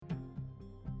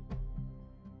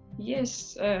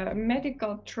Yes,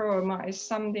 medical trauma is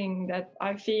something that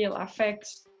I feel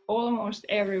affects almost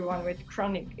everyone with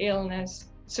chronic illness,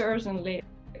 certainly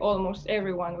almost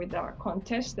everyone with a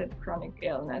contested chronic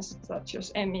illness, such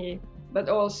as ME, but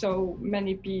also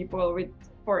many people with,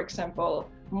 for example,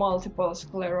 multiple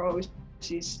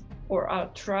sclerosis or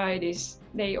arthritis.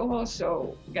 They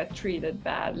also get treated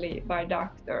badly by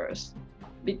doctors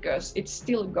because it's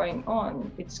still going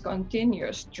on. It's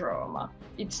continuous trauma.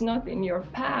 It's not in your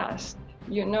past.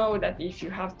 You know that if you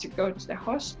have to go to the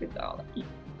hospital,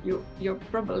 you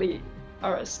probably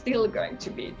are still going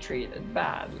to be treated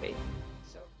badly.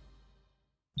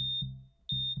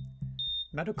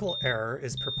 Medical error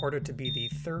is purported to be the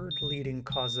third leading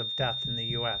cause of death in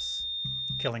the US,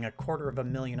 killing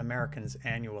 250,000 Americans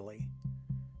annually.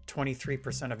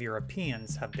 23% of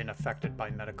Europeans have been affected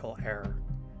by medical error.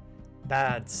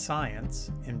 Bad science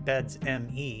embeds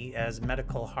ME as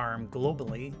medical harm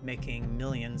globally, making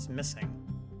millions missing.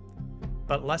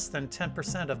 But less than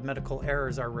 10% of medical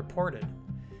errors are reported,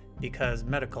 because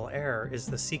medical error is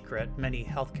the secret many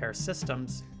healthcare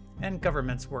systems and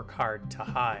governments work hard to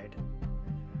hide.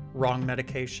 Wrong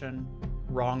medication,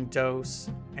 wrong dose,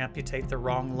 amputate the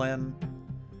wrong limb.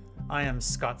 I am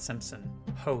Scott Simpson,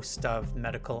 host of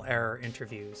Medical Error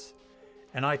Interviews,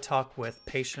 and I talk with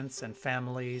patients and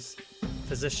families,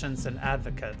 physicians and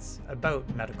advocates about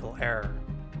medical error.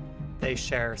 They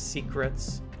share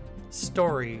secrets,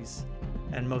 stories,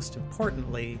 and most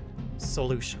importantly,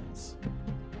 solutions.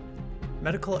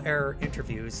 Medical Error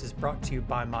Interviews is brought to you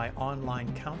by my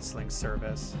online counseling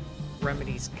service,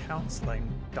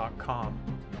 remediescounseling.com,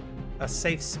 a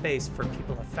safe space for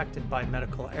people affected by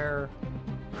medical error,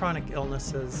 chronic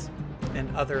illnesses,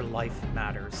 and other life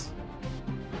matters.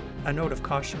 A note of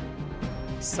caution: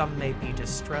 some may be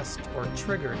distressed or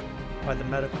triggered by the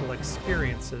medical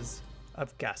experiences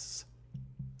of guests.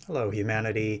 Hello,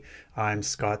 humanity. I'm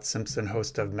Scott Simpson,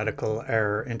 host of Medical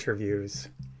Error Interviews.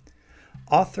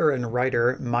 Author and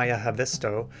writer Maia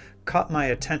Haavisto caught my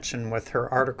attention with her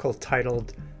article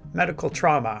titled Medical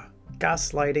Trauma,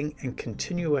 Gaslighting and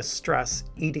Continuous Stress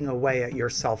Eating Away at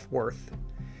Your Self-Worth.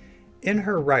 In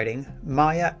her writing,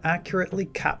 Maia accurately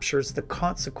captures the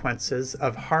consequences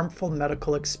of harmful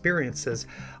medical experiences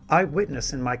I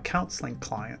witness in my counseling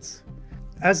clients.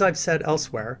 As I've said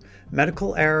elsewhere,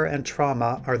 medical error and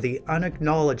trauma are the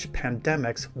unacknowledged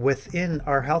pandemics within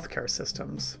our healthcare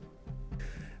systems.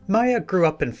 Maia grew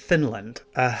up in Finland,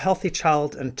 a healthy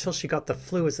child until she got the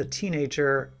flu as a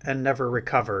teenager and never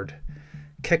recovered.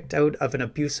 Kicked out of an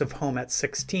abusive home at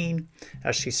 16,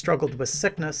 as she struggled with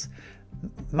sickness,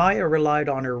 Maia relied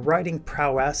on her writing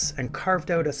prowess and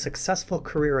carved out a successful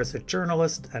career as a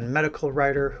journalist and medical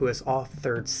writer who has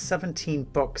authored 17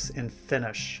 books in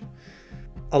Finnish.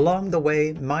 Along the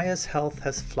way, Maia's health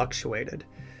has fluctuated.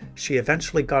 She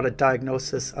eventually got a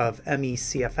diagnosis of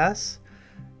ME/CFS,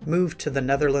 moved to the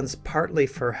Netherlands partly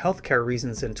for healthcare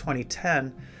reasons in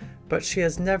 2010, but she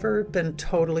has never been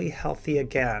totally healthy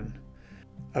again.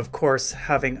 Of course,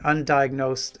 having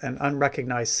undiagnosed and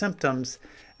unrecognized symptoms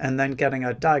and then getting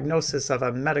a diagnosis of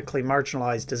a medically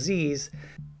marginalized disease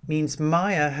means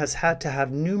Maia has had to have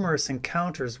numerous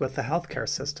encounters with the healthcare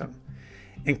system.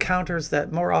 Encounters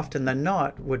that more often than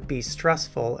not would be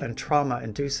stressful and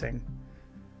trauma-inducing.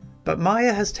 But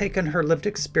Maia has taken her lived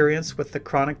experience with the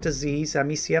chronic disease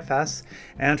ME/CFS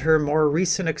and her more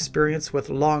recent experience with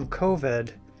long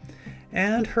COVID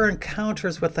and her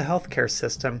encounters with the healthcare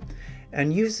system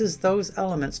and uses those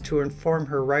elements to inform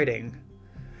her writing.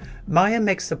 Maia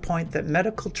makes the point that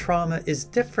medical trauma is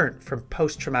different from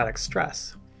post-traumatic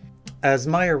stress. As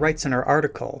Maia writes in her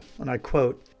article, and I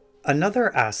quote,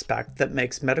 "Another aspect that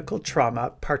makes medical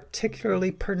trauma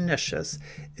particularly pernicious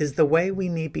is the way we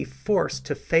may be forced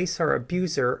to face our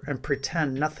abuser and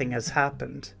pretend nothing has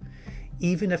happened.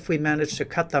 Even if we manage to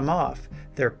cut them off,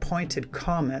 their pointed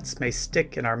comments may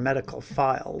stick in our medical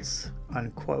files."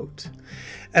 Unquote.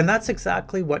 And that's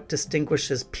exactly what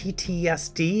distinguishes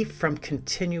PTSD from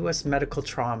continuous medical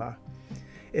trauma.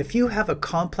 If you have a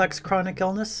complex chronic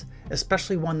illness,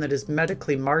 especially one that is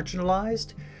medically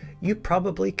marginalized, you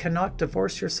probably cannot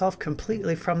divorce yourself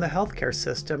completely from the healthcare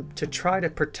system to try to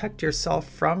protect yourself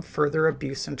from further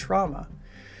abuse and trauma.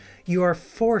 You are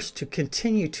forced to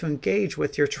continue to engage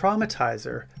with your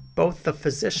traumatizer, both the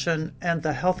physician and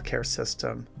the healthcare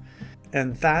system.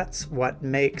 And that's what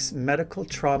makes medical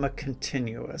trauma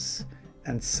continuous,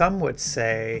 and some would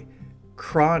say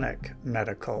chronic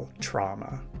medical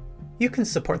trauma. You can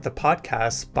support the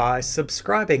podcast by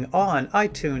subscribing on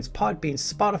iTunes, Podbean,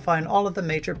 Spotify, and all of the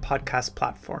major podcast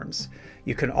platforms.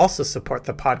 You can also support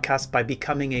the podcast by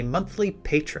becoming a monthly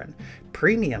patron.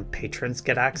 Premium patrons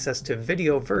get access to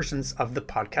video versions of the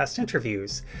podcast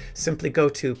interviews. Simply go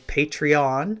to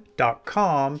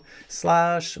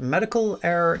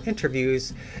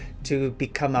patreon.com/medicalerrorinterviews to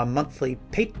become a monthly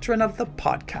patron of the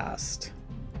podcast.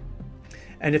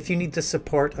 And if you need the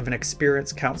support of an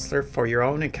experienced counselor for your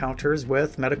own encounters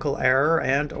with medical error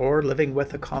and or living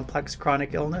with a complex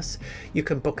chronic illness, you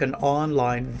can book an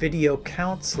online video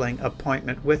counseling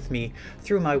appointment with me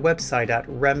through my website at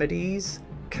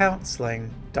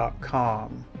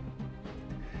remediescounseling.com.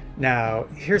 Now,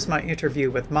 here's my interview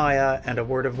with Maya, and a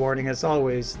word of warning as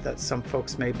always that some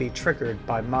folks may be triggered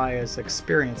by Maya's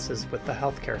experiences with the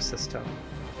healthcare system.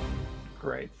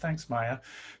 Great. Thanks, Maya.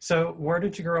 So where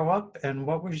did you grow up and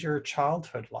what was your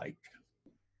childhood like?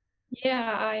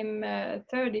 Yeah, I'm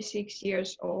 36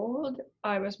 years old.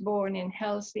 I was born in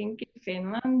Helsinki,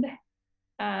 Finland.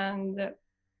 And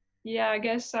I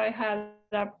guess I had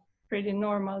a pretty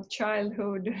normal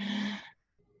childhood.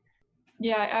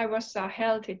 I was a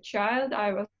healthy child.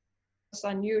 I was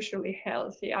unusually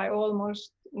healthy. I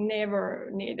almost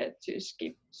never needed to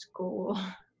skip school.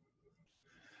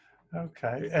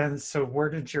 Okay. And so where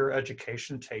did your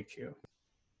education take you?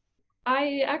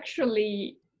 I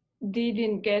actually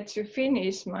didn't get to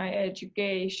finish my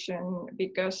education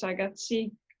because I got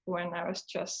sick when I was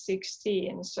just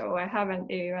 16. So I haven't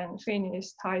even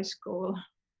finished high school.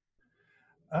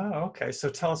 Oh, okay. So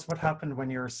tell us what happened when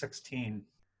you were 16.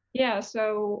 Yeah,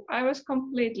 so I was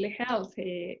completely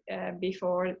healthy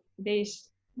before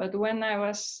this. But when I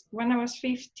was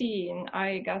 15,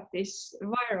 I got this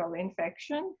viral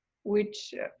infection,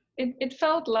 which it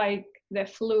felt like the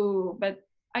flu, but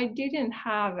I didn't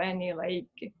have any like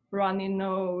runny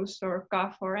nose or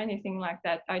cough or anything like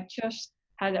that. I just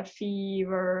had a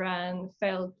fever and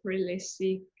felt really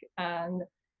sick and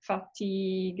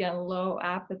fatigue and low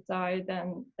appetite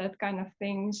and that kind of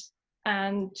things.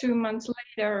 And 2 months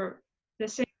later, the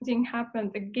same thing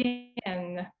happened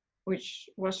again, which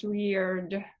was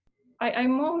weird. I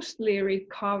mostly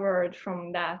recovered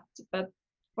from that, but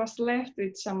was left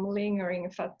with some lingering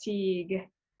fatigue.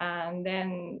 And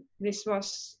then this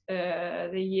was the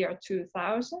year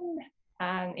 2000.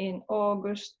 And in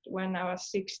August, when I was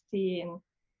 16,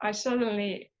 I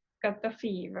suddenly got a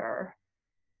fever.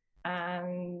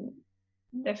 And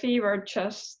the fever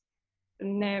just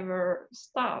never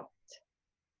stopped.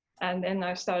 And then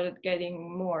I started getting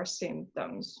more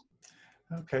symptoms.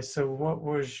 Okay, so what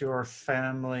was your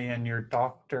family and your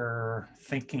doctor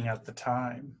thinking at the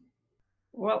time?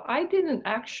 Well, I didn't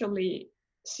actually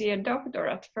see a doctor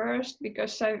at first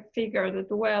because I figured that,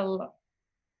 well,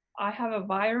 I have a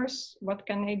virus. What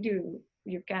can I do?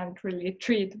 You can't really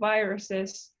treat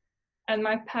viruses. And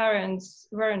my parents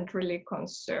weren't really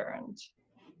concerned.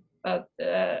 But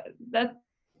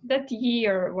that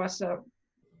year was a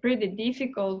pretty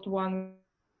difficult one.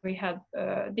 We had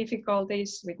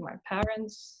difficulties with my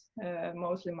parents,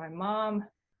 mostly my mom.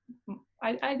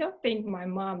 I don't think my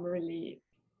mom really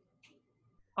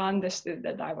understood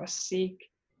that I was sick.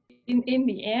 In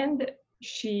the end,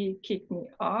 she kicked me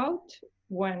out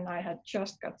when I had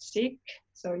just got sick.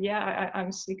 So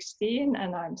I'm 16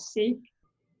 and I'm sick,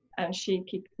 and she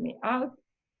kicked me out.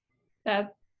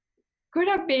 That could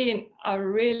have been a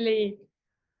really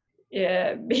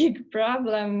big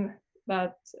problem,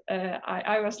 but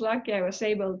I was lucky. I was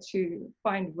able to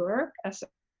find work as a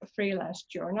freelance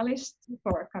journalist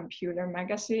for a computer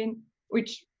magazine,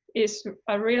 which is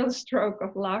a real stroke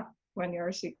of luck when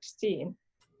you're 16.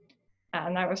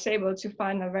 And I was able to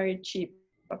find a very cheap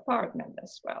apartment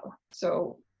as well.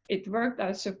 So it worked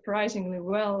out surprisingly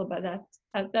well, but at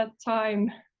that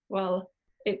time, well,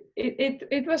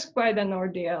 it was quite an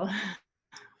ordeal.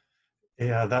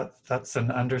 Yeah, that's an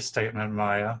understatement,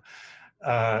 Maya.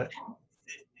 So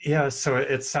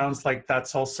it sounds like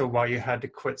that's also why you had to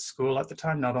quit school at the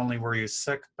time. Not only were you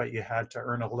sick, but you had to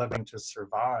earn a living to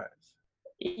survive.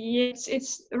 Yes,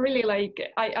 it's really like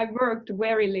I worked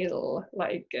very little,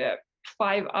 like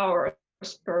 5 hours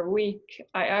per week.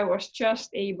 I was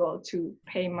just able to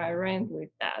pay my rent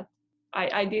with that.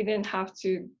 I didn't have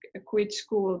to quit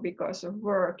school because of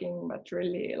working, but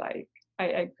really like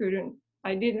I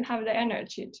didn't have the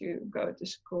energy to go to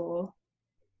school.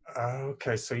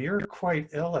 Okay, so you're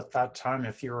quite ill at that time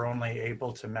if you're only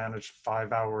able to manage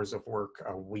 5 hours of work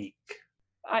a week.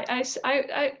 I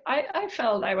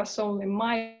felt I was only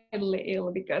mildly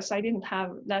ill because I didn't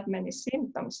have that many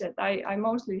symptoms yet. I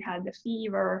mostly had the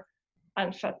fever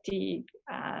and fatigue,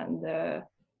 and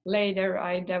later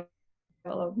I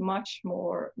developed much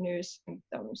more new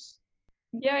symptoms.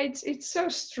 Yeah, it's so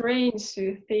strange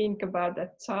to think about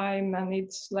that time, and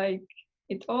it's like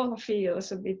it all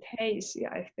feels a bit hazy,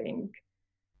 I think.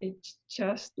 It's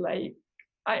just like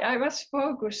I was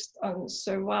focused on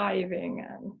surviving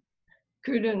and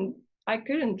couldn't I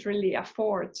couldn't really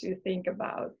afford to think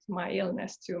about my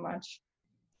illness too much.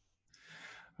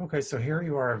 Okay, so here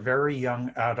you are, a very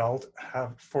young adult,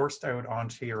 have forced out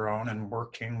onto your own and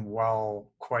working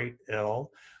while quite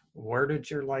ill. Where did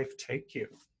your life take you?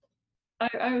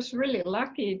 I was really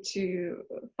lucky to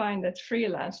find that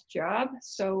freelance job,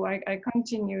 so I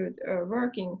continued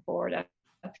working for that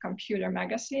computer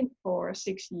magazine for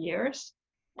 6 years.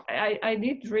 I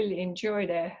did really enjoy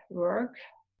the work.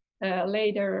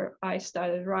 Later, I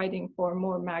started writing for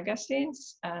more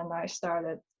magazines, and I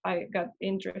got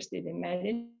interested in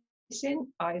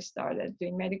medicine. I started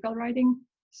doing medical writing.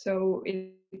 So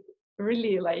it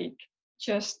really like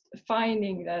just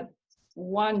finding that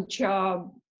one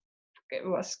job, it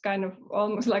was kind of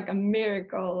almost like a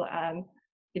miracle, and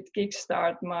it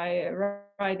kickstarted my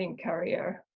writing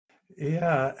career.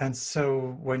 Yeah, and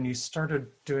so when you started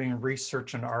doing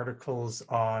research and articles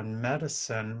on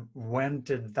medicine, when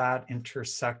did that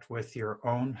intersect with your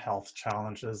own health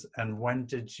challenges, and when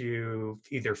did you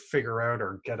either figure out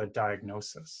or get a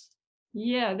diagnosis?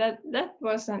 Yeah, that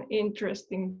was an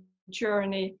interesting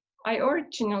journey. I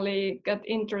originally got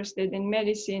interested in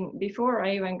medicine before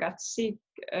I even got sick.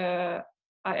 Uh,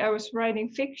 I was writing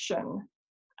fiction,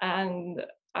 and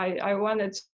I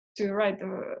wanted to write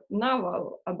a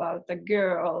novel about a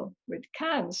girl with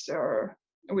cancer,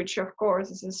 which of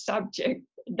course is a subject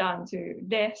done to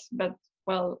death. But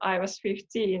well, I was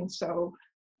 15, so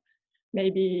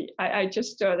maybe I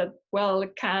just thought that, well,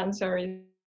 cancer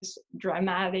is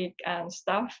dramatic and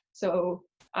stuff. So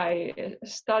I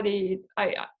studied.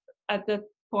 I At that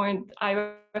point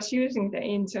I was using the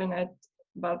internet,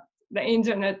 but the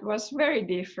internet was very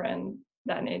different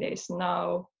than it is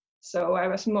now. So I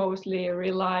was mostly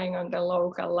relying on the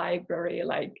local library.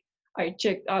 Like I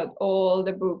checked out all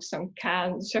the books on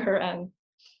cancer, and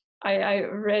I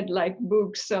read like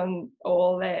books on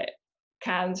all the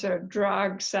cancer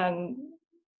drugs and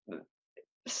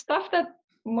stuff that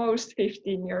most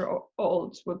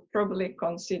 15-year-olds would probably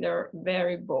consider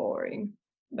very boring.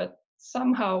 But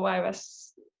somehow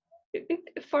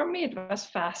for me, it was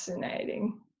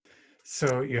fascinating.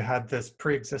 So you had this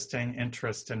pre-existing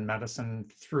interest in medicine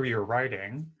through your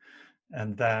writing,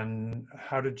 and then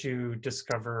how did you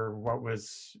discover what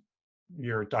was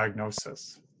your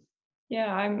diagnosis?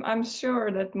 Yeah, I'm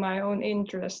sure that my own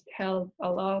interest helped a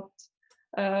lot.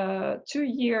 2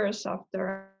 years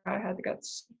after I had got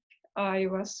sick, I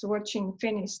was watching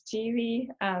Finnish TV,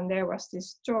 and there was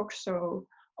this talk show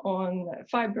on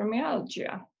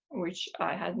fibromyalgia, which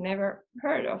I had never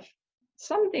heard of.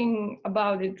 Something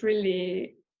about it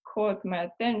really caught my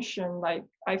attention. Like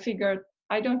I figured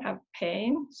I don't have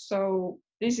pain, so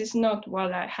this is not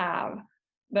what I have.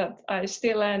 But I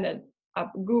still ended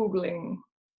up Googling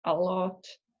a lot.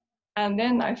 And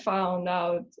then I found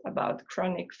out about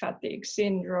chronic fatigue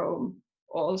syndrome,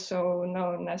 also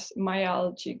known as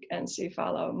myalgic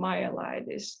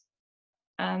encephalomyelitis.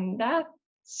 And that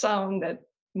sounded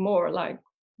more like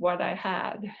what I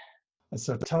had.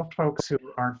 So tell folks who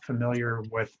aren't familiar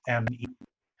with ME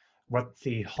what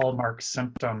the hallmark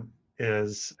symptom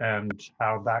is and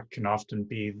how that can often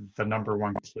be the number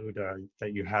one clue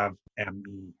that you have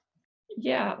ME.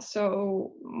 Yeah,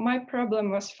 so my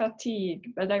problem was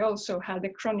fatigue, but I also had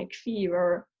a chronic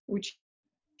fever, which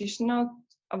is not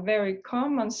a very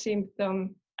common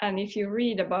symptom. And if you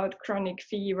read about chronic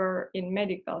fever in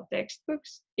medical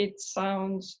textbooks, it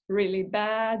sounds really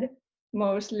bad.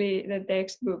 Mostly the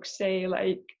textbooks say,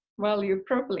 like, well, you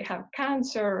probably have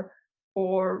cancer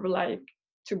or like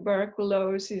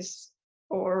tuberculosis,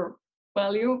 or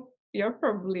well, you're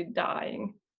probably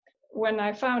dying. When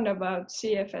I found about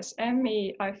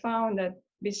CFS-ME, I found that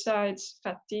besides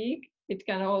fatigue, it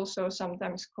can also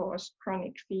sometimes cause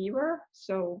chronic fever.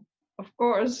 So, of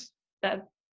course, that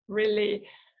really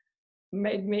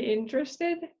made me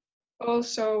interested.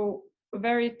 Also,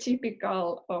 very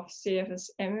typical of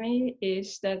CFS-ME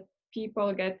is that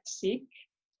people get sick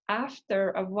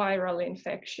after a viral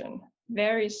infection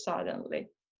very suddenly.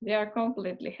 They are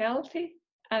completely healthy,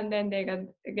 and then they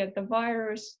get the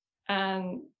virus,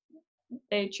 and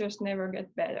they just never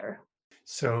get better.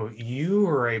 So you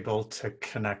were able to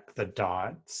connect the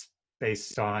dots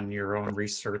based on your own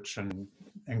research and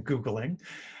Googling.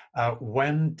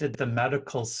 When did the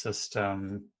medical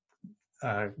system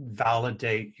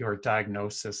validate your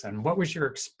diagnosis, and what was your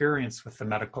experience with the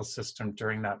medical system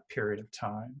during that period of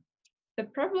time? The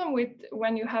problem with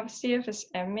when you have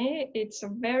CFS-ME, it's a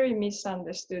very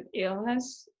misunderstood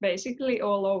illness, basically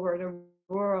all over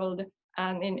the world.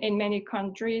 And in many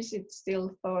countries, it's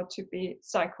still thought to be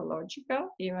psychological,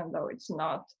 even though it's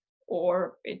not,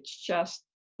 or it's just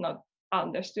not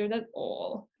understood at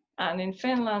all. And in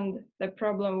Finland, the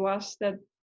problem was that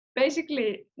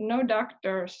basically no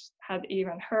doctors had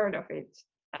even heard of it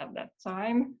at that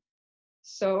time.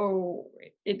 So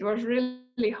it was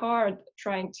really hard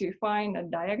trying to find a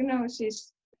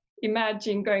diagnosis.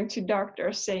 Imagine going to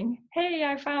doctors saying, "Hey,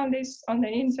 I found this on the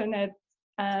internet,"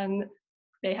 and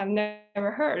they have never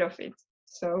heard of it.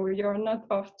 So you're not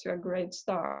off to a great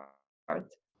start.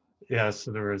 Yeah,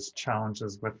 so there is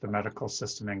challenges with the medical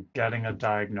system in getting a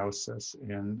diagnosis,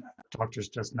 and doctors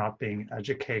just not being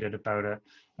educated about it.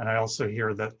 And I also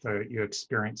hear that you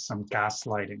experienced some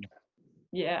gaslighting.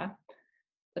 Yeah.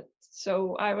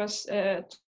 So I was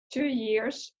 2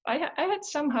 years. I had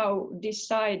somehow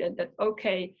decided that,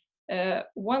 okay,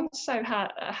 once I've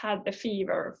had the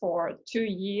fever for 2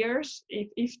 years,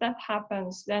 if that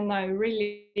happens, then I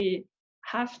really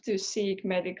have to seek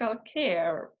medical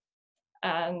care.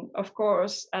 And of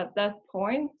course, at that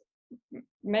point,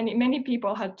 many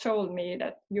people had told me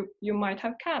that you might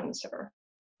have cancer.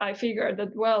 I figured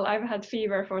that, well, I've had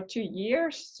fever for 2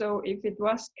 years, so if it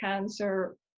was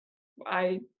cancer,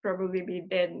 I'd probably be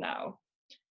dead now.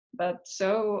 But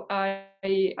so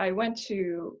I went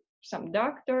to some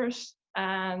doctors,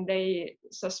 and they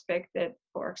suspected,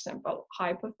 for example,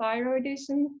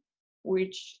 hypothyroidism,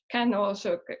 which can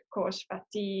also cause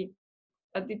fatigue,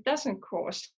 but it doesn't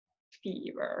cause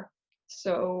fever.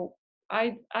 So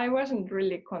I wasn't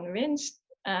really convinced,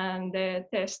 and the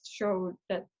test showed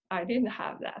that I didn't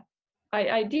have that.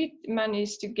 I did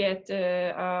manage to get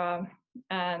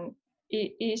an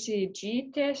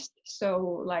ECG test,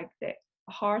 so like the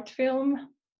heart film,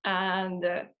 and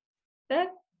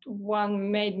that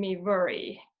one made me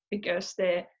worry because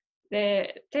the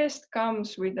test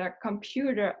comes with a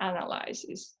computer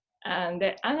analysis, and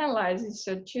the analysis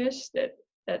suggested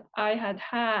that I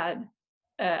had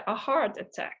a heart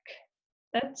attack.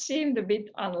 That seemed a bit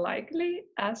unlikely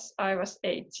as I was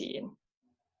 18.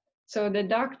 So the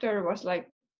doctor was like,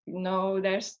 no,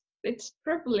 it's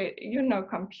probably,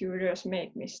 computers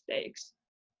make mistakes.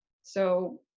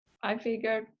 So I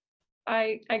figured,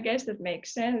 I guess that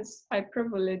makes sense. I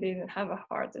probably didn't have a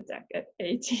heart attack at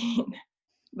 18.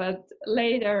 But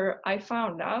later I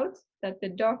found out that the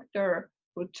doctor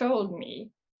who told me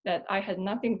that I had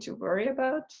nothing to worry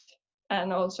about,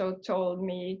 and also told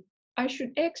me I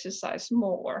should exercise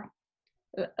more.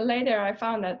 Later I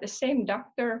found that the same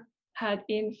doctor had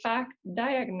in fact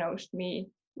diagnosed me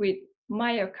with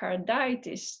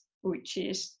myocarditis, which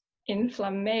is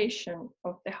inflammation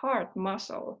of the heart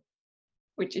muscle,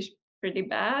 which is pretty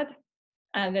bad.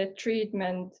 And the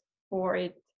treatment for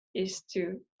it is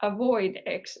to avoid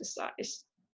exercise.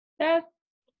 That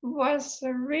was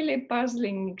a really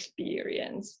puzzling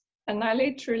experience. And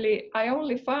I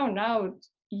only found out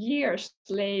years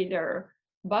later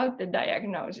about the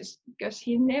diagnosis because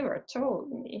he never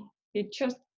told me. He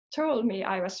just told me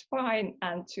I was fine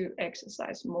and to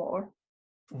exercise more.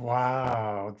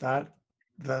 Wow,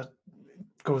 that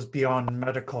goes beyond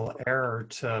medical error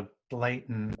to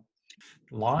blatant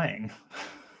lying.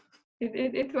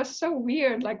 It was so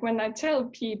weird. Like when I tell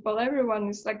people, everyone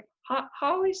is like,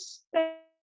 how is that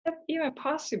even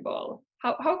possible?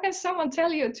 How can someone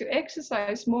tell you to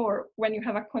exercise more when you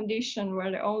have a condition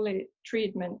where the only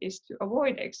treatment is to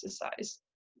avoid exercise?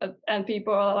 And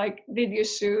people are like, did you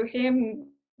sue him?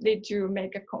 Did you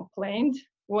make a complaint?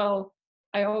 Well,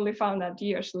 I only found out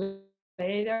years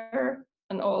later.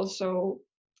 And also,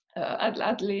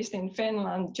 at least in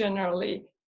Finland, generally,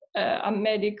 a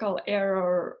medical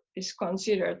error is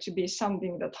considered to be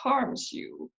something that harms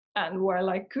you. And while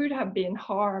I could have been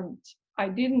harmed, I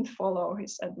didn't follow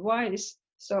his advice.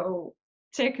 So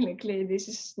technically, this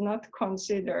is not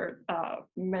considered a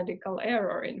medical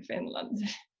error in Finland.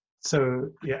 So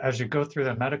yeah, as you go through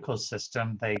the medical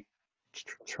system, they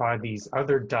try these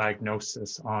other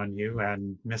diagnoses on you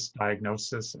and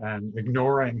misdiagnosis and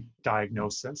ignoring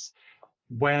diagnosis.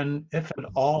 When, if at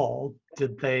all,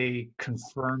 did they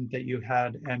confirm that you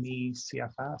had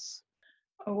ME/CFS?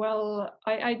 Well,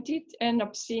 I did end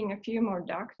up seeing a few more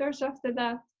doctors after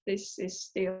that. This is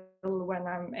still when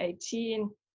I'm 18.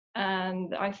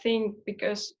 And I think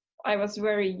because I was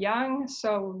very young,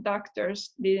 so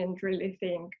doctors didn't really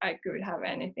think I could have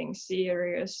anything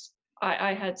serious.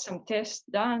 I had some tests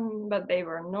done, but they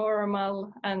were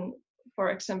normal. And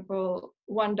for example,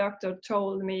 one doctor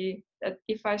told me that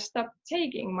if I stopped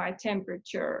taking my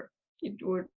temperature, it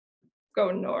would go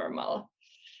normal,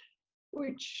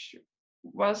 which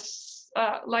was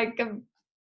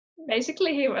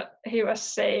basically he was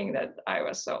saying that I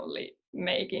was only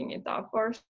making it up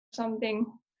or something.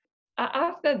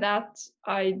 After that,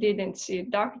 I didn't see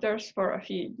doctors for a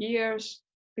few years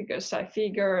because I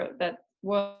figured that,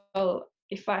 well,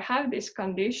 if I have this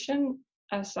condition,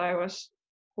 as I was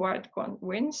quite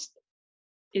convinced,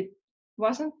 it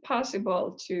wasn't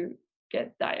possible to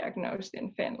get diagnosed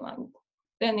in Finland.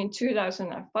 Then in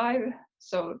 2005,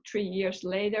 so 3 years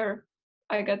later,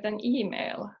 I got an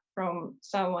email from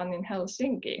someone in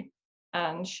Helsinki,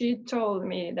 and she told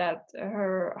me that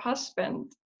her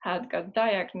husband had got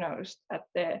diagnosed at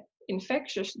the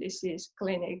infectious disease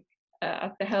clinic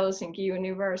at the Helsinki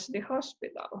University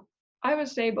Hospital. I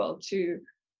was able to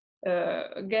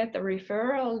get a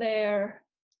referral there,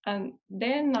 and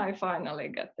then I finally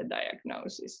got the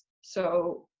diagnosis.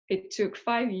 So it took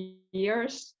 5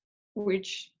 years,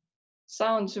 which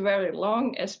sounds very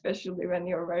long, especially when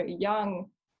you're very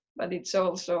young, but it's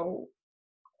also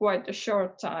quite a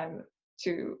short time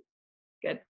to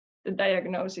get the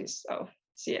diagnosis of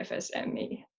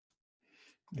CFS-ME.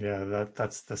 Yeah,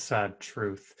 that's the sad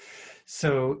truth.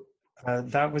 So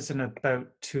that was in about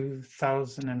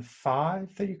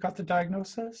 2005 that you got the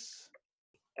diagnosis?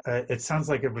 It sounds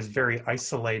like it was very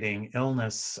isolating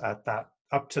illness at that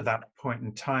up to that point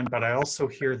in time, but I also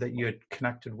hear that you had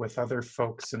connected with other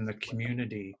folks in the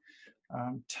community.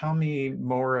 Tell me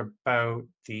more about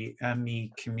the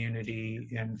ME community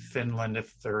in Finland,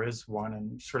 if there is one,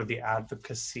 and sort of the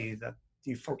advocacy that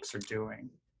you folks are doing.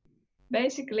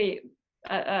 Basically,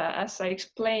 as I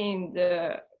explained,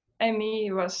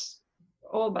 ME was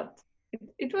all but,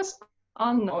 it was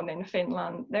unknown in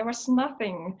Finland. There was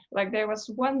nothing, like there was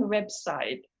one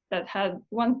website that had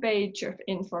one page of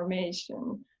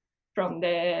information from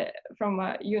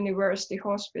a university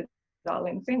hospital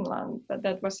in Finland, but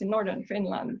that was in northern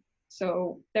Finland.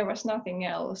 So there was nothing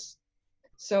else.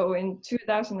 So in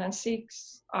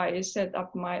 2006, I set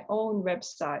up my own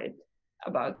website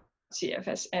about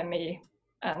CFS-ME,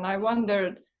 and I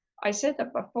wondered, I set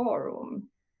up a forum,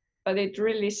 but it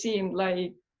really seemed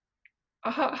like,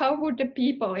 how would the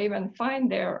people even find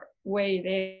their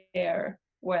way there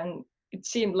when it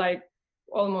seemed like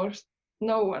almost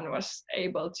no one was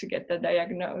able to get the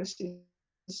diagnosis?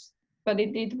 But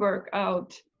it did work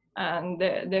out, and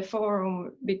the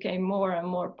forum became more and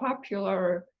more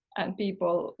popular, and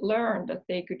people learned that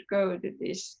they could go to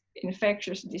this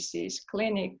infectious disease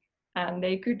clinic and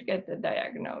they could get the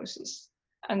diagnosis.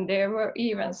 And there were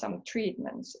even some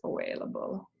treatments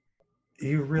available.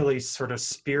 You really sort of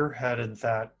spearheaded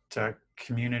that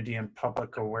community and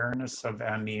public awareness of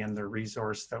ME and the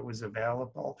resource that was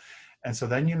available. And so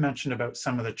then you mentioned about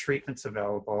some of the treatments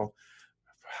available.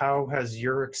 How has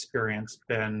your experience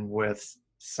been with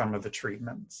some of the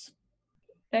treatments?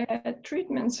 The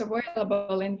treatments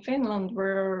available in Finland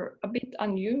were a bit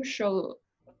unusual.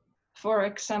 For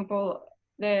example,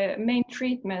 the main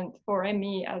treatment for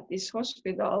ME at this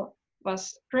hospital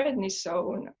was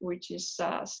prednisone, which is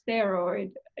a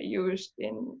steroid used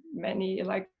in many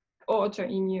like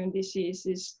autoimmune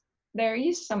diseases. There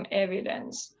is some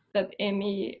evidence that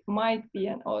ME might be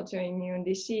an autoimmune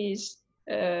disease.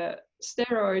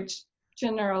 Steroids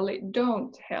generally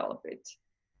don't help it.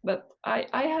 But I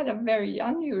had a very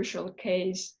unusual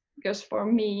case because for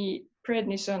me,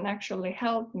 prednisone actually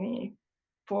helped me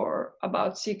for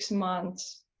about 6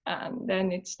 months, and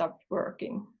then it stopped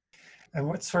working. And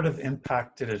what sort of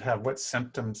impact did it have? What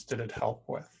symptoms did it help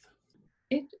with?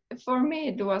 For me,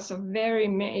 it was a very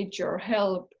major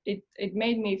help. It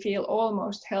made me feel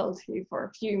almost healthy for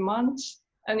a few months.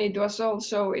 And it was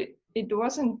also, it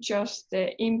wasn't just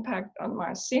the impact on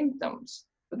my symptoms,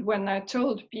 but when I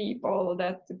told people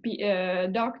that the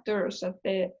doctors at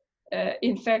the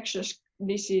infectious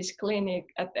disease clinic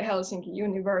at the Helsinki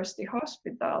University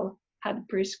Hospital had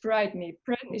prescribed me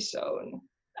prednisone,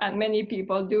 and many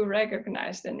people do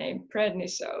recognize the name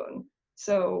prednisone.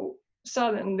 So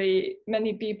suddenly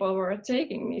many people were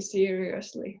taking me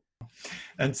seriously.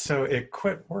 And so it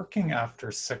quit working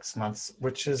after 6 months,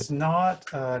 which is not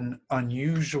an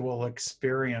unusual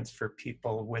experience for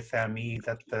people with ME,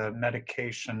 that the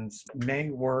medications may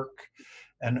work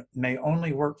and may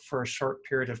only work for a short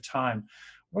period of time.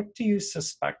 What do you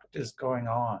suspect is going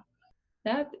on?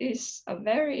 That is a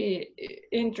very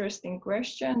interesting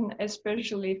question,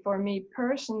 especially for me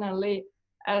personally,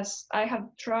 as I have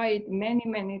tried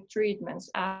many treatments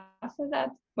after that,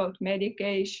 both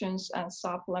medications and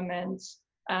supplements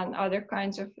and other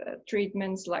kinds of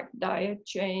treatments like diet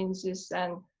changes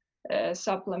and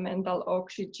supplemental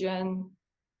oxygen.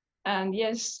 And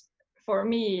yes, for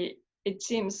me, it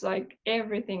seems like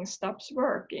everything stops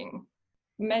working.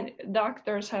 Many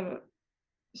doctors have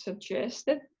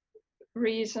suggested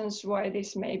reasons why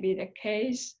this may be the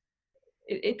case.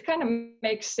 It kind of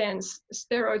makes sense.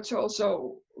 Steroids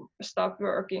also stop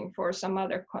working for some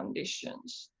other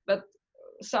conditions, but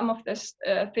some of the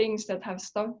things that have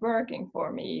stopped working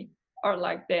for me are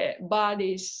like the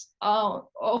body's own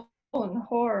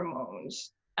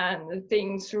hormones and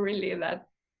things really that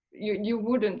you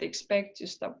wouldn't expect to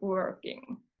stop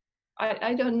working.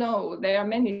 I don't know. There are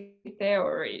many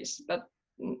theories, but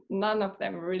none of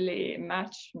them really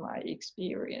match my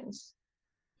experience.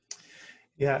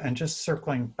 Yeah, and just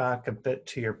circling back a bit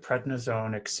to your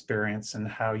prednisone experience and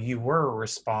how you were a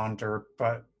responder,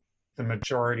 but the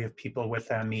majority of people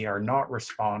with ME are not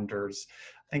responders.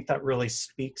 I think that really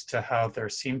speaks to how there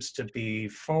seems to be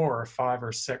 4 or 5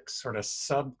 or 6 sort of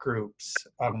subgroups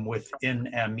within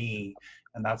ME.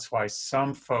 And that's why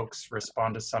some folks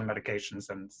respond to some medications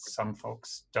and some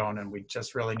folks don't. And we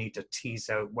just really need to tease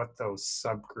out what those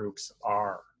subgroups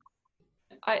are.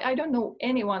 I don't know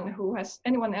anyone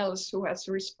else who has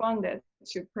responded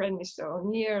to prednisone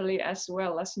nearly as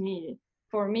well as me.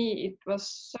 For me, it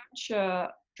was such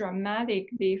a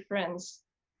dramatic difference,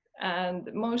 and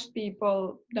most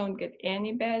people don't get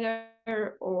any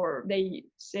better, or they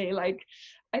say like,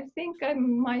 I think I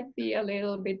might be a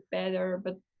little bit better,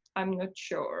 but I'm not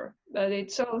sure. But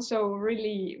it's also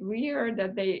really weird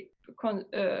that they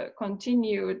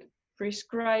continued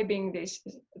prescribing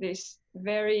this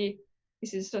very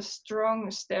this is a strong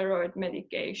steroid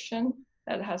medication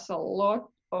that has a lot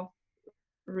of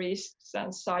risks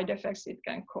and side effects. It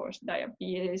can cause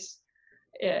diabetes,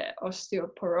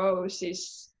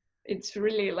 osteoporosis. It's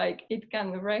really like it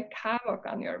can wreak havoc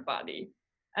on your body.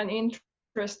 And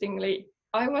interestingly,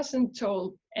 I wasn't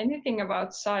told anything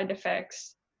about side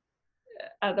effects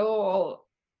at all.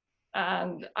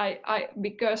 And I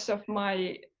because of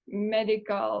my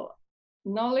medical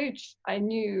knowledge, I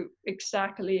knew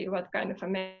exactly what kind of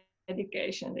a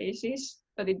medication this is,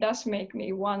 but it does make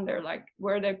me wonder, like,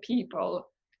 were there people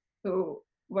who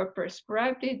were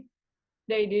prescribed it,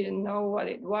 they didn't know what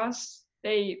it was,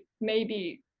 they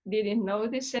maybe didn't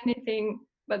notice anything,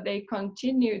 but they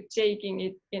continued taking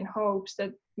it in hopes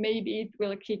that maybe it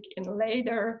will kick in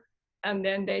later, and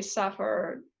then they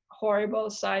suffer horrible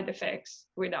side effects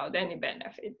without any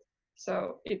benefit.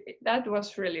 So that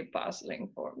was really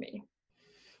puzzling for me.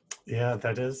 Yeah,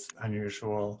 that is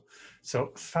unusual.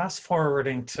 So fast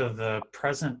forwarding to the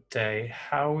present day,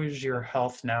 how is your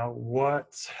health now?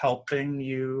 What's helping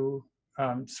you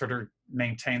sort of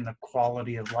maintain the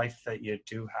quality of life that you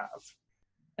do have?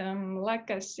 Like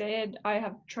I said, I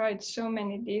have tried so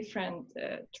many different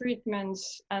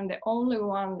treatments, and the only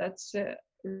one that's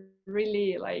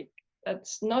really like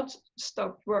that's not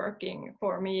stopped working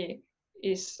for me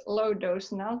is low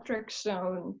dose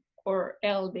naltrexone, or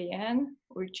LDN,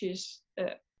 which is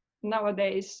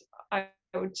nowadays I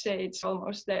would say it's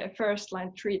almost the first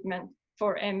line treatment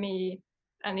for ME,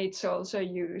 and it's also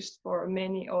used for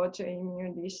many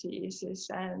autoimmune diseases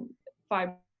and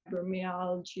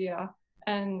fibromyalgia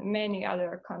and many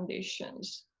other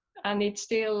conditions. And it's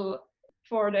still,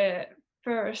 for the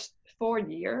first 4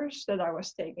 years that I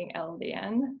was taking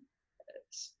LDN,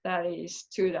 that is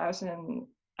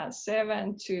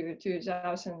 2007 to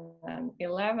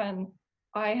 2011,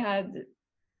 I had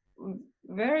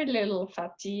very little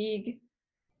fatigue.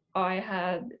 I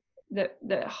had the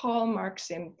hallmark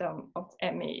symptom of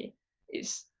ME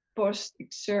is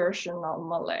post-exertional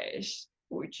malaise,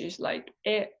 which is like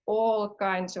all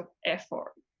kinds of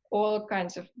effort, all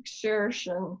kinds of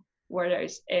exertion, whether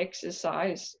it's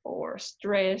exercise or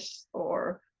stress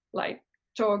or like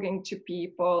talking to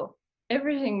people,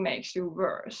 everything makes you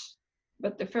worse.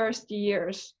 But the first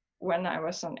years when I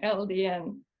was on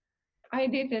LDN, I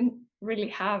didn't really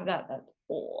have that at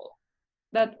all.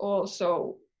 That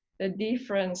also, the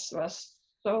difference was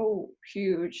so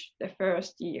huge the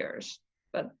first years,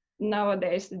 but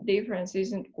nowadays the difference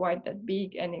isn't quite that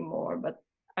big anymore, but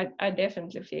I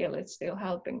definitely feel it's still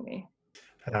helping me.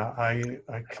 I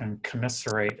can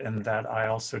commiserate in that I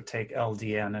also take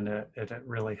LDN, and it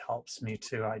really helps me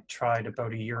too. I tried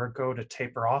about a year ago to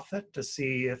taper off it to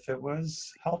see if it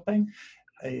was helping.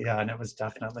 Yeah, and it was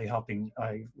definitely helping.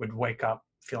 I would wake up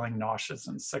feeling nauseous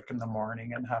and sick in the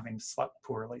morning and having slept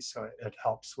poorly, so it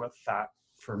helps with that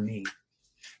for me.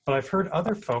 But I've heard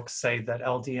other folks say that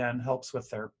LDN helps with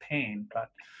their pain,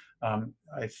 but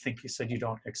I think you said you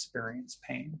don't experience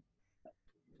pain.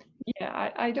 Yeah,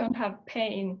 I don't have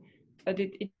pain, but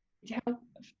it helped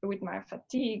with my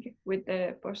fatigue, with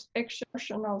the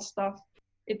post-exertional stuff.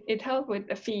 It helped with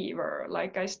the fever.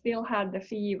 Like I still had the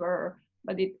fever,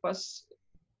 but it was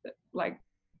like,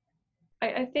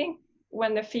 I think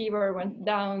when the fever went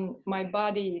down, my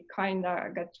body kind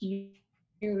of got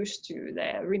used to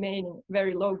the remaining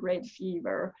very low grade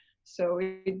fever. So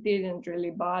it didn't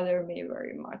really bother me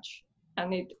very much.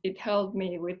 And it helped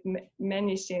me with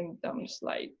many symptoms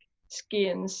like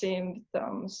skin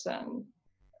symptoms and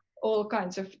all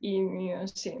kinds of immune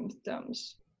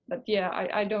symptoms. But yeah,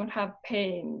 I don't have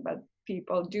pain, but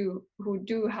people who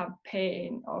do have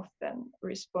pain often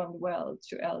respond well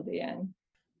to LDN.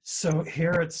 So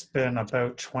here it's been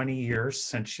about 20 years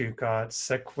since you got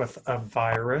sick with a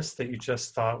virus that you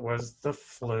just thought was the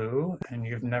flu and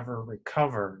you've never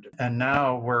recovered. And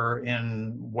now we're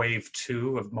in wave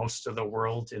 2 of most of the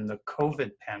world in the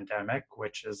COVID pandemic,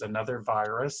 which is another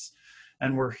virus.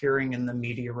 And we're hearing in the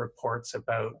media reports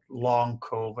about long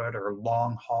COVID or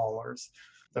long haulers,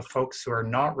 the folks who are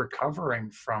not recovering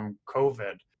from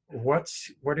COVID. What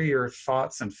are your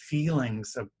thoughts and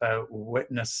feelings about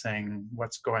witnessing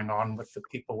what's going on with the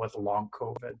people with long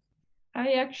COVID?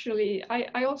 I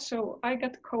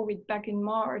got COVID back in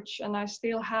March, and I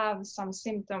still have some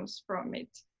symptoms from it.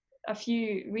 A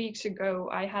few weeks ago,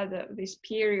 I had this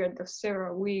period of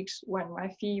several weeks when my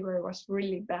fever was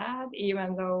really bad,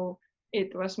 even though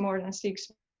it was more than 6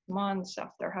 months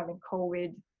after having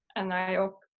COVID. And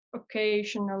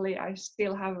occasionally I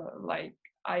still have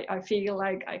I feel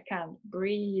like I can't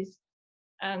breathe,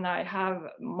 and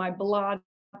my blood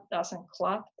doesn't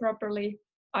clot properly.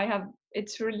 I have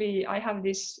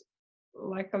this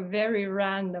like a very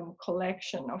random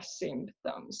collection of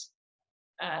symptoms,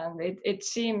 and it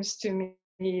seems to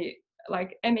me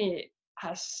like ME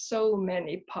has so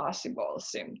many possible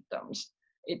symptoms.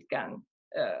 It can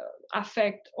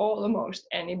affect almost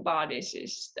any body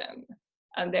system,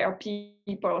 and there are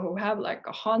people who have like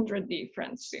 100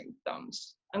 different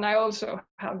symptoms, and I also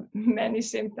have many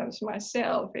symptoms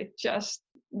myself. It just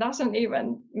doesn't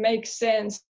even make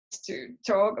sense to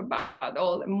talk about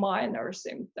all the minor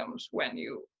symptoms when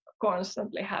you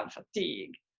constantly have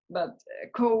fatigue. But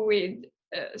COVID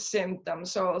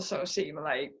symptoms also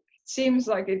seems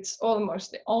like it's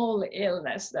almost the only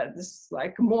illness that is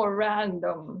like more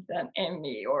random than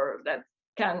ME, or that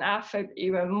can affect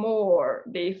even more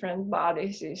different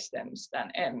body systems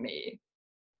than ME.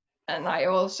 And I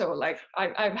also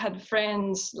I've had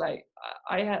friends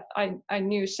I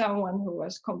knew someone who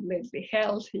was completely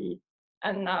healthy,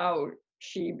 and now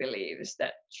she believes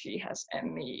that she has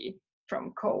ME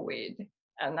from COVID.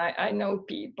 And I know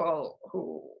people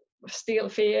who still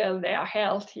feel they are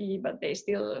healthy, but they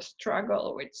still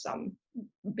struggle with some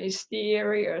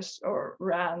mysterious or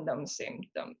random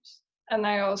symptoms. And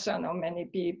I also know many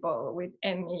people with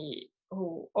ME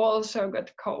who also got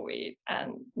COVID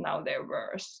and now they're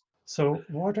worse. So,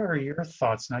 what are your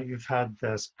thoughts now you've had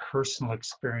this personal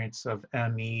experience of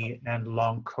ME and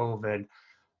long COVID?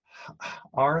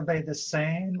 Are they the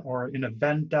same, or in a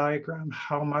Venn diagram,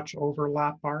 how much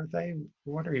overlap are they?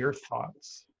 What are your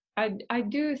thoughts? I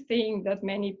do think that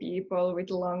many people with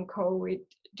long COVID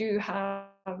do have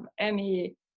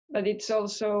ME, but it's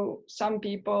also some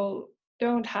people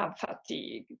don't have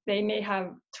fatigue. They may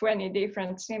have 20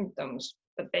 different symptoms,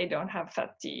 but they don't have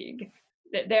fatigue.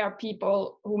 There are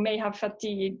people who may have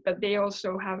fatigue, but they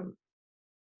also have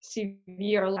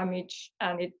severe damage,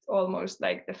 and it's almost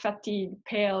like the fatigue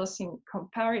pales in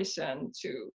comparison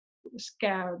to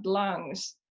scared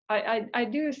lungs. I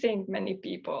do think many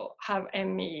people have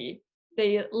ME.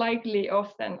 They likely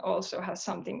often also have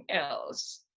something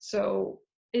else. So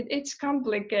it's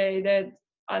complicated,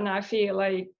 and I feel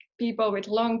like people with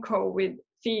long COVID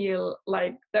feel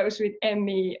like those with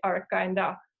ME are kind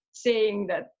of saying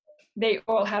that they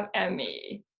all have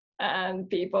ME, and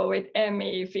people with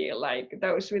ME feel like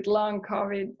those with long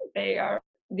COVID, they are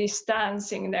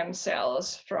distancing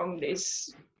themselves from this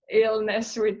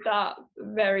illness with a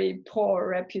very poor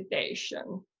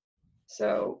reputation.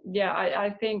 So yeah, I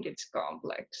think it's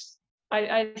complex.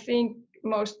 I think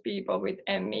most people with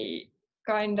ME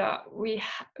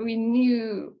we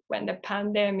knew when the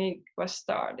pandemic was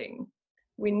starting,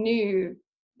 we knew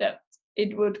that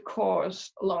it would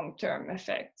cause long-term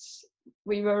effects.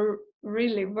 We were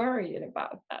really worried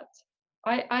about that.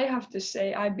 I have to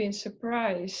say I've been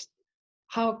surprised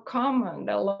how common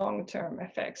the long-term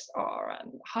effects are,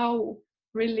 and how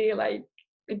really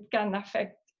it can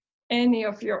affect any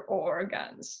of your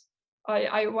organs.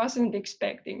 I wasn't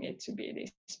expecting it to be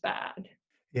this bad.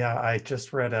 Yeah, I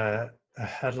just read a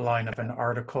headline of an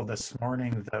article this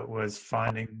morning that was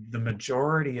finding the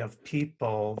majority of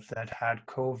people that had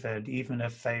COVID, even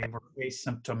if they were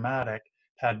asymptomatic,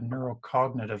 had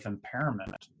neurocognitive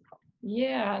impairment.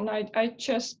 Yeah, and I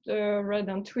just read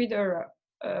on Twitter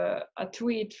a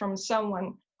tweet from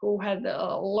someone who had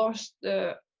lost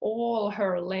all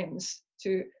her limbs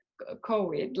to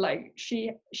COVID. Like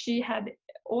she had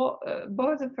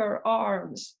both of her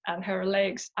arms and her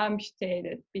legs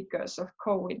amputated because of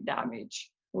COVID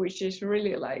damage, which is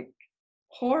really like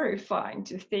horrifying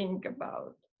to think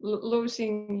about.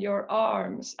 Losing your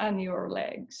arms and your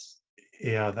legs.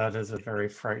 Yeah, that is a very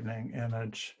frightening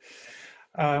image.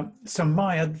 So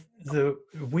Maya,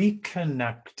 we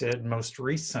connected most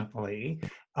recently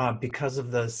because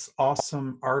of this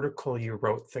awesome article you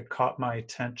wrote that caught my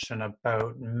attention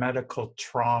about medical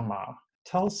trauma.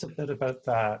 Tell us a bit about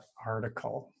that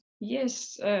article.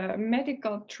 Yes,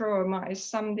 medical trauma is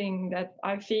something that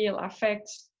I feel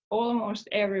affects almost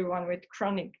everyone with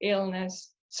chronic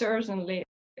illness, certainly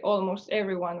almost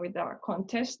everyone with a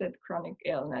contested chronic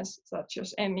illness, such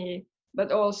as ME,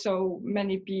 but also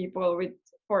many people with,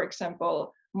 for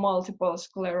example, multiple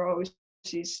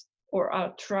sclerosis or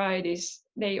arthritis.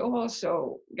 They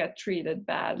also get treated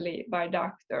badly by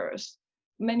doctors.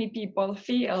 Many people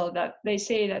feel that they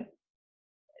say that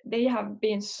they have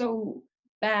been so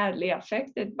badly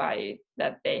affected by it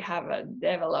that they have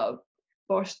developed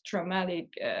post-traumatic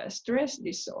stress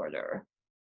disorder.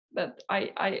 But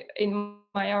in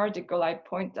my article, I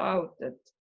point out that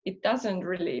it doesn't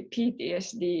really,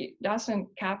 PTSD doesn't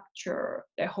capture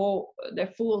the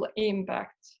full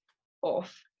impact of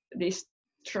this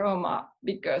trauma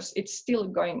because it's still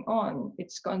going on.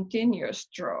 It's continuous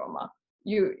trauma.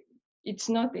 It's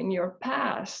not in your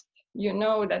past. You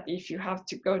know that if you have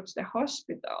to go to the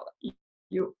hospital,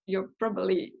 you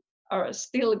probably are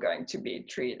still going to be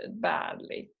treated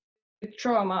badly. If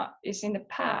trauma is in the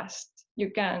past, you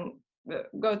can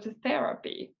go to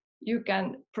therapy, you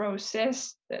can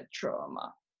process the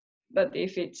trauma. But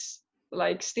if it's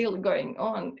like still going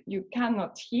on, you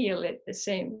cannot heal it the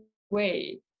same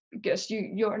way because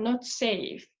you're not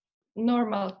safe.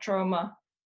 Normal trauma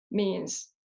means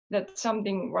that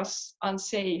something was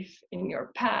unsafe in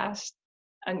your past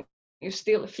and you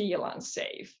still feel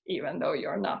unsafe even though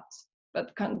you're not.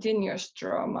 But continuous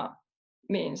trauma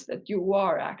means that you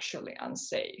are actually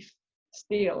unsafe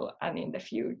still and in the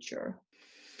future.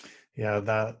 Yeah,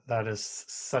 that is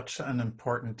such an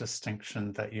important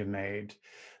distinction that you made,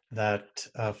 that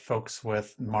folks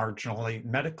with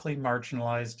medically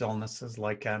marginalized illnesses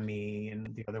like ME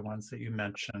and the other ones that you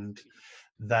mentioned,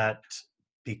 that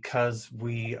because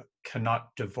we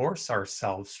cannot divorce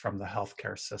ourselves from the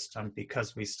healthcare system,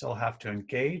 because we still have to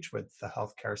engage with the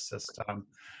healthcare system,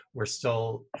 we're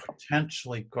still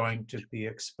potentially going to be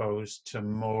exposed to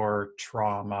more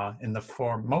trauma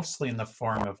mostly in the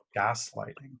form of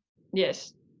gaslighting.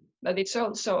 Yes, but it's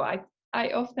also, I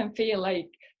often feel like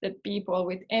that people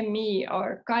with ME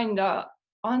are kind of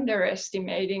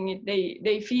underestimating it.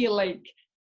 They feel like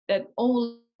that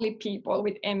only people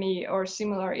with ME or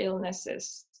similar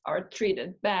illnesses are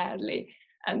treated badly.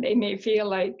 And they may feel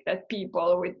like that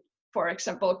people with, for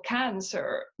example,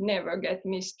 cancer never get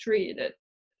mistreated,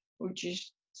 which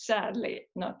is sadly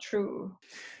not true.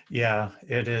 Yeah,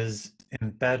 it is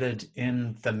embedded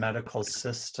in the medical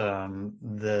system,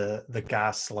 the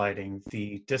gaslighting,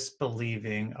 the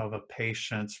disbelieving of a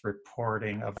patient's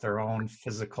reporting of their own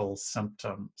physical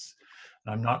symptoms.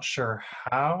 And I'm not sure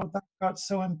how that got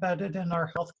so embedded in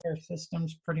our healthcare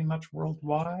systems pretty much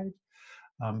worldwide,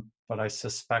 but I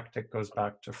suspect it goes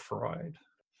back to Freud.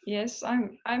 Yes,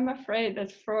 I'm afraid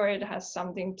that Freud has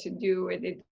something to do with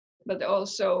it, but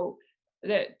also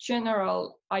the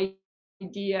general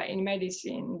idea in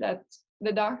medicine that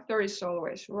the doctor is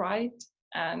always right,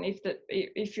 and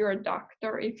if you're a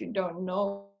doctor, if you don't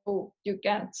know, you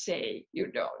can't say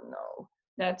you don't know.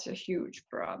 That's a huge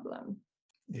problem.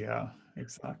 Yeah,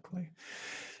 exactly.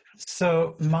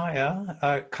 So, Maya,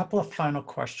 a couple of final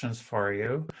questions for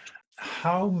you.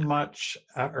 How much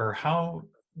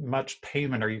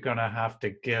payment are you going to have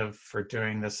to give for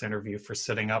doing this interview, for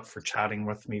sitting up, for chatting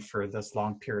with me for this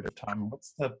long period of time?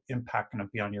 What's the impact going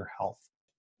to be on your health?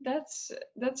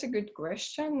 That's a good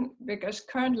question because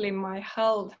currently my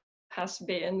health has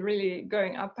been really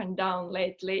going up and down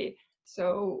lately,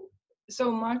 so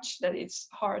much that it's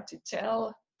hard to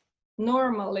tell.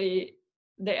 Normally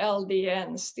the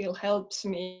LDN still helps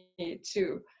me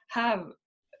to have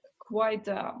quite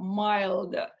a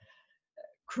mild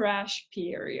crash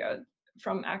period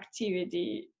from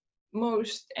activity.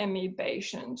 Most ME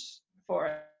patients,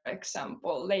 for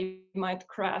example, they might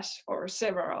crash for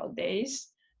several days.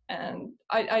 And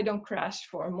I don't crash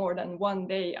for more than one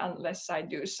day unless I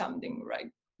do something like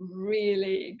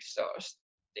really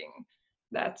exhausting.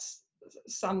 That's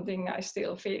something I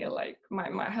still feel like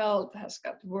my health has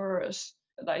got worse,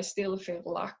 but I still feel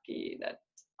lucky that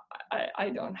I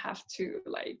don't have to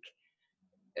like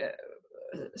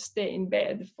stay in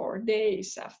bed for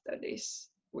days after this,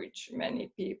 which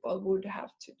many people would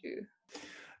have to do.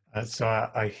 So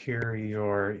I hear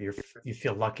you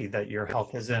feel lucky that your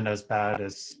health isn't as bad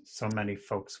as so many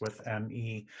folks with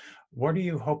ME. What are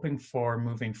you hoping for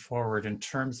moving forward in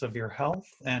terms of your health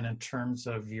and in terms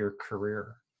of your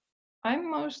career?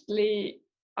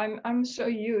 I'm so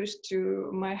used to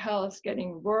my health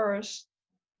getting worse.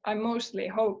 I'm mostly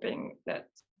hoping that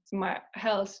my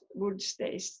health would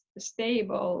stay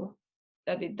stable,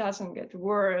 that it doesn't get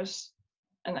worse,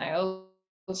 and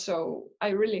I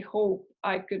really hope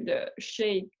I could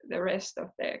shake the rest of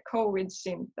the COVID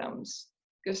symptoms,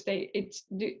 because it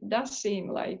does seem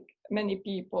like many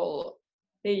people,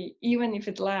 they, even if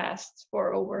it lasts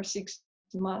for over 6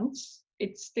 months,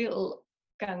 it still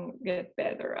can get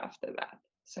better after that.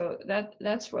 So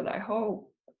that's what I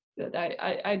hope, that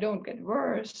I don't get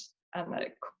worse and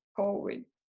that COVID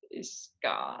is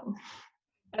gone.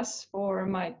 As for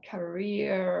my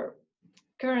career,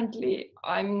 currently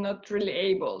I'm not really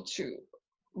able to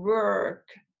work.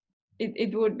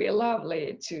 It would be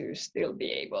lovely to still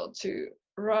be able to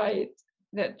write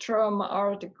the trauma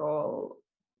article.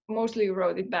 Mostly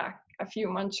wrote it back a few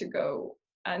months ago,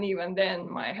 and even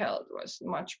then my health was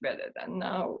much better than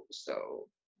now. So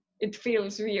it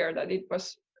feels weird that it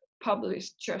was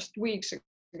published just weeks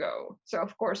ago. So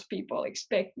of course people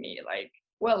expect me like,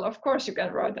 well, of course you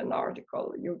can write an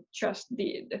article, you just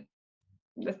did.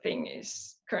 The thing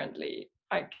is, currently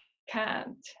I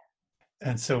can't.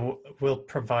 And so we'll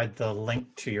provide the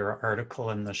link to your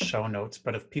article in the show notes,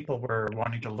 but if people were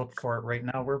wanting to look for it right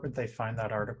now, where would they find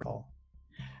that article?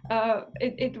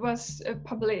 It was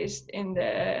published in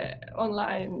the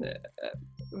online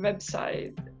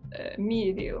website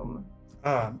Medium.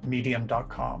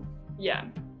 Medium.com. Yeah,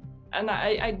 and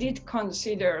I did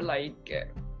consider like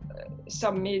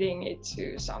submitting it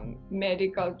to some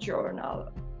medical journal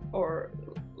or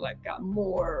like a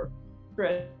more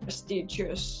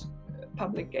prestigious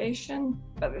publication.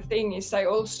 But the thing is, I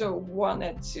also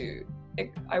wanted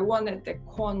the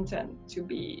content to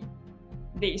be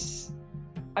this.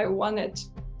 I wanted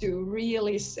to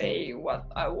really say what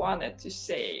I wanted to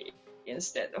say,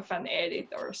 instead of an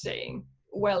editor saying,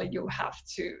 well, you have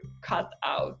to cut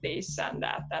out this and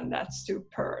that, and that's too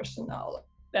personal.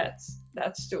 That's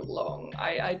too long.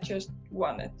 I just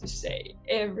wanted to say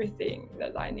everything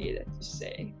that I needed to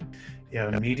say. Yeah,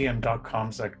 medium.com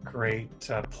is a great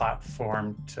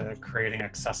platform to creating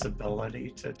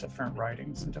accessibility to different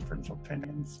writings and different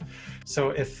opinions. So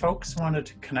if folks wanted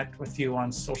to connect with you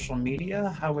on social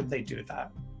media, how would they do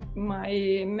that?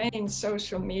 My main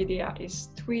social media is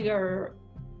Twitter.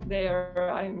 There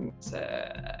I'm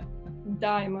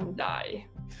Diamond Die.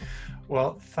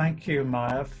 Well, thank you,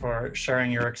 Maija, for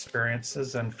sharing your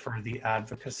experiences and for the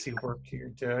advocacy work you're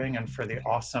doing and for the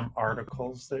awesome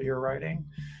articles that you're writing.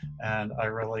 And I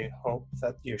really hope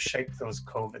that you shake those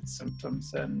COVID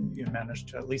symptoms and you manage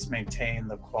to at least maintain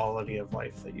the quality of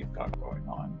life that you've got going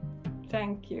on.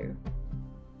 Thank you.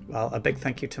 Well, a big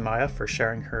thank you to Maija for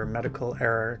sharing her medical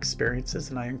error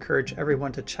experiences, and I encourage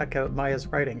everyone to check out Maija's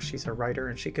writing. She's a writer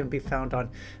and she can be found on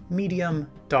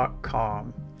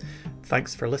medium.com.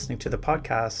 Thanks for listening to the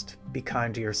podcast. Be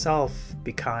kind to yourself,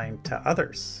 be kind to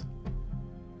others.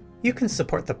 You can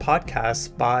support the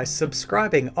podcast by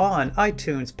subscribing on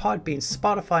iTunes, Podbean,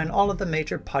 Spotify, and all of the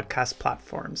major podcast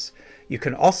platforms. You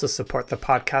can also support the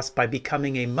podcast by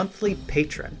becoming a monthly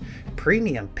patron.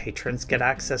 Premium patrons get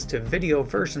access to video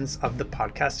versions of the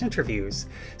podcast interviews.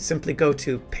 Simply go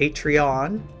to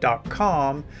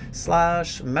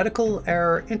patreon.com/medical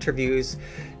error interviews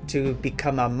to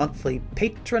become a monthly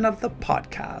patron of the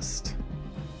podcast.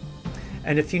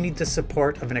 And if you need the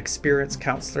support of an experienced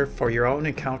counselor for your own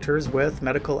encounters with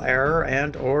medical error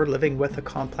and or living with a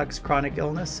complex chronic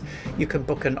illness, you can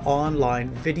book an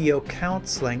online video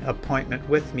counseling appointment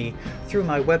with me through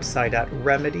my website at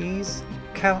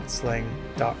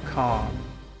remediescounseling.com.